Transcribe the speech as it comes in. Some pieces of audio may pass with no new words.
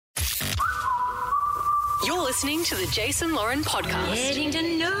You're listening to the Jason Lauren podcast. Getting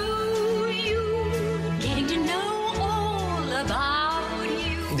to know you, getting to know all about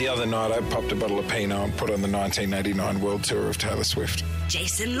you. The other night, I popped a bottle of Pinot and put on the 1989 World Tour of Taylor Swift.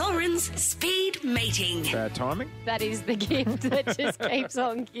 Jason Lauren's speed mating. Bad timing? That is the gift that just keeps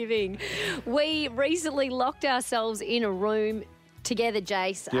on giving. We recently locked ourselves in a room together,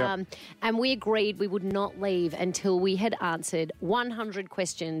 Jace, Yep. and we agreed we would not leave until we had answered 100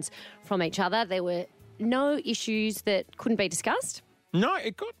 questions from each other. There were no issues that couldn't be discussed. No,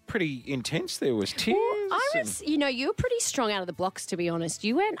 it got pretty intense. There was tears. You were pretty strong out of the blocks, to be honest.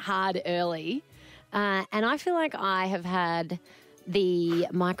 You went hard early, and I feel like I have had the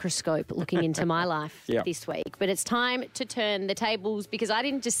microscope looking into my life Yep. this week. But it's time to turn the tables because I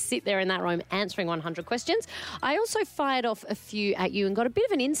didn't just sit there in that room answering 100 questions. I also fired off a few at you and got a bit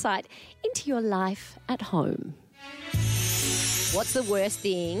of an insight into your life at home. What's the worst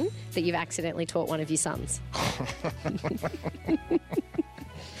thing that you've accidentally taught one of your sons?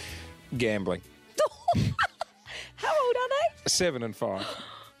 Gambling. How old are they? 7 and 5.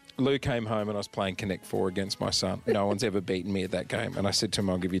 Lou came home and I was playing Connect 4 against my son. No one's ever beaten me at that game. And I said to him,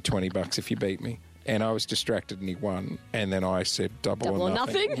 I'll give you $20 if you beat me. And I was distracted and he won. And then I said double or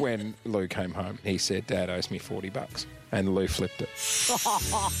nothing. When Lou came home, he said, Dad owes me $40. And Lou flipped it.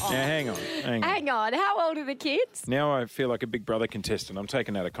 Now, hang on. Hang on, how old are the kids? Now I feel like a Big Brother contestant. I'm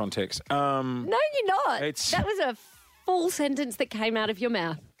taken out of context. No, you're not. It's- That was a full sentence that came out of your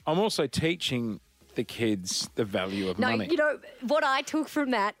mouth. I'm also teaching the kids the value of No, money. you know, what I took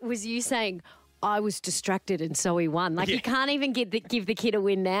from that was you saying, I was distracted and so he won. Like, you can't even give the kid a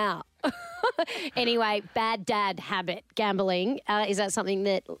win now. Anyway, bad dad habit, gambling. Is that something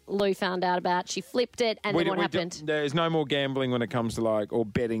that Lou found out about? She flipped it, and then what happened? There's no more gambling when it comes to or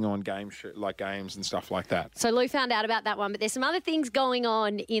betting on games and stuff like that. So Lou found out about that one, but there's some other things going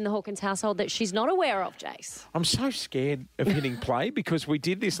on in the Hawkins household that she's not aware of, Jace. I'm so scared of hitting play because we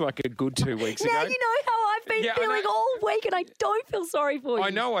did this like a good 2 weeks ago. Now you know how I've been Yeah, I feeling know. all week, and I don't feel sorry for you.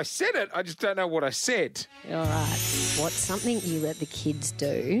 I know I said it, I just don't know what I said. All right. What's something you let the kids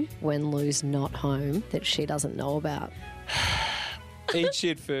do when Lou's not home that she doesn't know about? Eat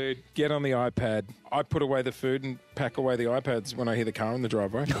shit food, get on the iPad. I put away the food and pack away the iPads when I hear the car in the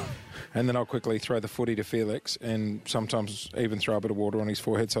driveway. And then I'll quickly throw the footy to Felix and sometimes even throw a bit of water on his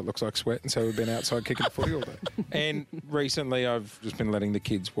forehead so it looks like sweat. And so we've been outside kicking the footy all day. And recently I've just been letting the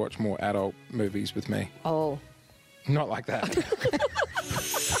kids watch more adult movies with me. Oh. Not like that.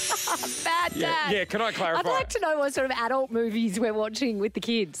 Bad dad. Yeah, can I clarify? I'd like to know what sort of adult movies we're watching with the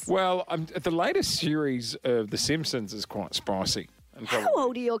kids. Well, the latest series of The Simpsons is quite spicy. And How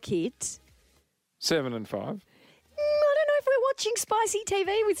old are your kids? 7 and 5. I don't know if we're watching spicy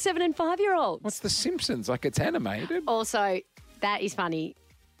TV with 7 and 5-year-olds. What's The Simpsons? Like it's animated? Also, that is funny,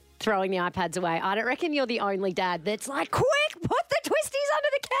 throwing the iPads away. I don't reckon you're the only dad that's like, quick, put the twisties under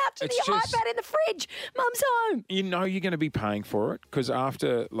the couch and It's the just- iPad in the fridge. Mum's home. You know you're going to be paying for it because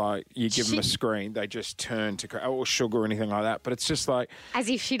after you give them a Shit. screen, they just turn to or sugar or anything like that. But it's just As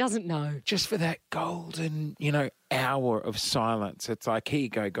if she doesn't know. just for that golden, hour of silence. It's like, here you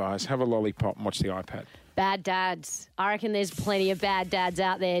go, guys, have a lollipop and watch the iPad. Bad dads. I reckon there's plenty of bad dads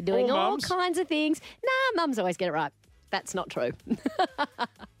out there doing Or all mums. kinds of things. Nah, mums always get it right. That's not true.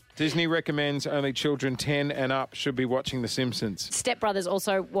 Disney recommends only children 10 and up should be watching The Simpsons. Step Brothers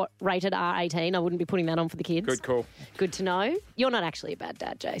also rated R18. I wouldn't be putting that on for the kids. Good call. Good to know. You're not actually a bad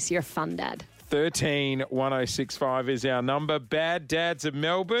dad, Jace. You're a fun dad. 131065 is our number. Bad dads of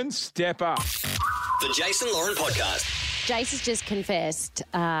Melbourne, step up. The Jason Lauren Podcast. Jace has just confessed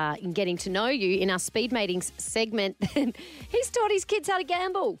in getting to know you in our speed matings segment that he's taught his kids how to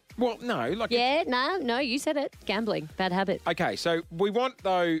gamble. Well, no, Yeah, no, you said it. Gambling, bad habit. Okay, so we want,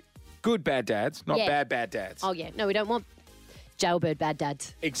 though, good bad dads, not Yeah. bad dads. Oh, yeah. No, we don't want jailbird bad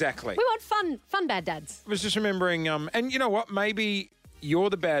dads. Exactly. We want fun bad dads. I was just remembering, and you know what? Maybe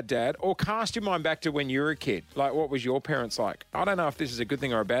you're the bad dad, or cast your mind back to when you were a kid. Like, what was your parents like? I don't know if this is a good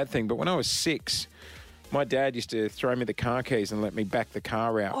thing or a bad thing, but when I was 6, my dad used to throw me the car keys and let me back the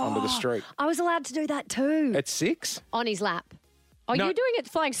car out onto the street. I was allowed to do that too. At 6? On his lap. Oh, No. you're doing it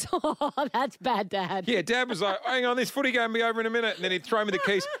flying so... That's bad, Dad. Yeah, Dad was like, hang on, this footy game will be over in a minute. And then he'd throw me the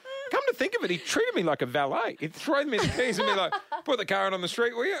keys. Come to think of it, he treated me like a valet. He'd throw me the keys and be like, put the car out on the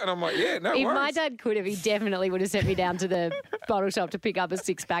street, will you? And I'm like, yeah, no If worries. my dad could have, he definitely would have sent me down to the bottle shop to pick up a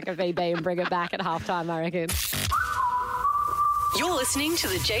 6-pack of VB and bring it back at halftime, I reckon. You're listening to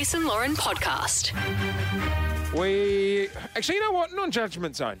the Jason Lauren podcast. Actually, you know what?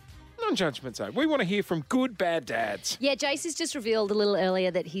 Non-judgment zone. Non-judgment zone. We want to hear from good, bad dads. Yeah, Jace has just revealed a little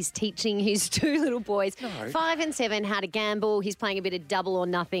earlier that he's teaching his two little boys, 5 and 7, how to gamble. He's playing a bit of double or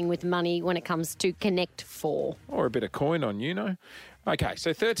nothing with money when it comes to Connect 4. Or a bit of coin on you know. Okay, so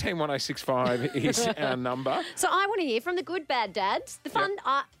 131065 is our number. So I want to hear from the good, bad dads. The fun,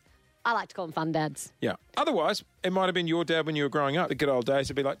 I like to call them fun dads. Yeah. Otherwise, it might have been your dad when you were growing up. The good old days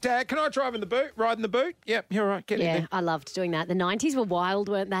would be like, Dad, can I drive in the boot? Ride in the boot? Yep, you're all right. Get in Yeah, there. I loved doing that. The 90s were wild,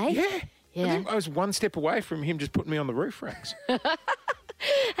 weren't they? Yeah. Yeah. I think I was one step away from him just putting me on the roof racks.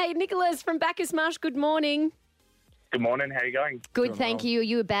 Hey, Nicholas from Bacchus Marsh, good morning. Good morning. How are you going? Good, thank you. Are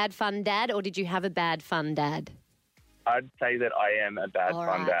you a bad fun dad or did you have a bad fun dad? I'd say that I am a bad All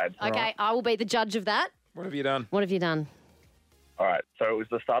fun right. dad. Okay, I will be the judge of that. What have you done? What have you done? All right. So it was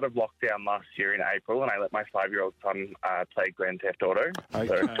the start of lockdown last year in April, and I let my 5-year-old son play Grand Theft Auto. Okay.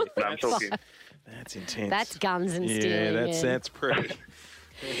 So I'm talking. That's intense. That's guns and stealing. Yeah, that's pretty.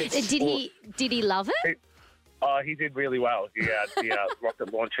 Did he love it? He did really well. He had the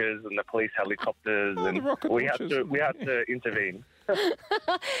rocket launchers and the police helicopters, the and rocket we had launchers. to intervene.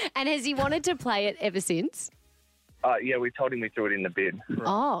 And has he wanted to play it ever since? Yeah, we told him we threw it in the bin.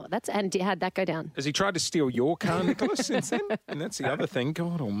 Oh, how'd that go down? Has he tried to steal your car, Nicholas, since then? And that's the other thing.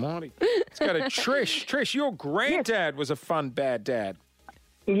 God almighty. Let's go to Trish. Trish, your granddad was a fun, bad dad.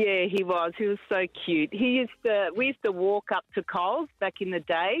 Yeah, he was. He was so cute. We used to walk up to Coles back in the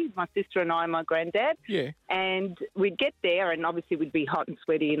day, my sister and I and my granddad. Yeah. And we'd get there and obviously we'd be hot and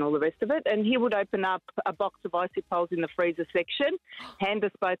sweaty and all the rest of it. And he would open up a box of icy poles in the freezer section, hand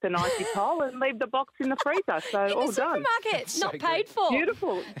us both an icy pole and leave the box in the freezer. So In all the done. supermarket, not so paid for.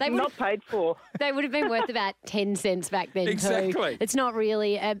 Beautiful. They would- Not paid for. They would have been worth about 10 cents back then, Exactly. too. It's not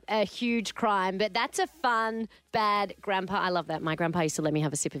really a huge crime, but that's a fun, bad grandpa. I love that. My grandpa used to let me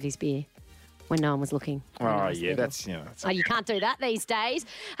have a sip of his beer when no one was looking. when I Oh, was yeah, little. that's. Oh, you can't do that these days.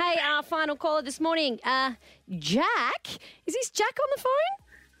 Hey, our final caller this morning, Jack. Is this Jack on the phone?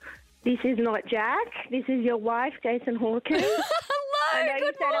 This is not Jack. This is your wife, Jason Hawkins. Hello,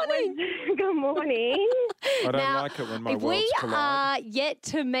 good morning. Good morning. I don't Now, like it when my we worlds collide. are yet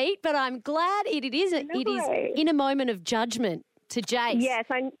to meet, but I'm glad it is in a moment of judgment to Jace. Yes,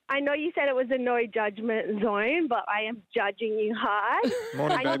 I know you said it was a no judgment zone, but I am judging you hard.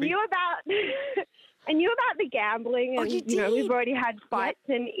 Morning, I baby. knew about I knew about the gambling, and you know we've did? already had fights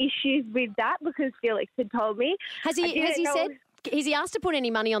and issues with that because Felix had told me. Has I he didn't know- said? Has he asked to put any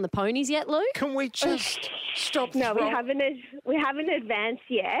money on the ponies yet, Lou? Can we just stop? No, we throwing- haven't advanced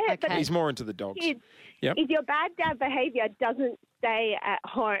yet. Okay. But He's more into the dogs. Yep. if your bad dad behaviour doesn't stay at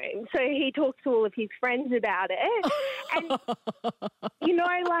home, so he talks to all of his friends about it, and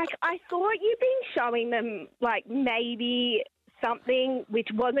I thought you'd been showing them maybe something which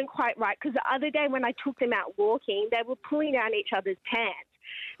wasn't quite right, because the other day when I took them out walking, they were pulling down each other's pants.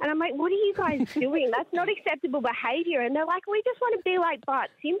 And I'm like, what are you guys doing? That's not acceptable behaviour. And they're like, we just want to be like Bart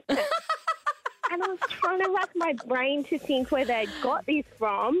Simpson. And I was trying to rack my brain to think where they'd got this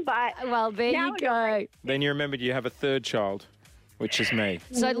from, but Well, there now you go. Then you remembered you have a third child, which is me.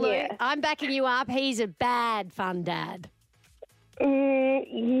 So, Lou, Yeah. I'm backing you up. He's a bad fun dad.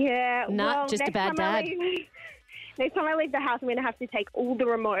 Yeah. No, well, just a next bad time I dad. Next time I leave the house, I'm going to have to take all the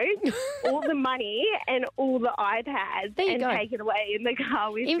remotes, all the money, and all the iPads There you and go. take it away in the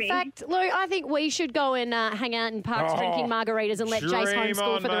car with In me. fact, Lou, I think we should go and hang out in parks drinking margaritas and let Jace Dream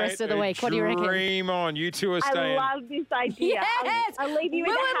homeschool on, for the rest mate. of the week. What do you reckon? Dream on. You two are I staying. love this idea. Yes! I'll leave you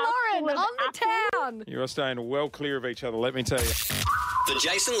Lou in the and house full Lauren of on the apples. town. You are staying well clear of each other, let me tell you. The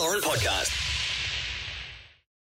Jason Lauren Podcast.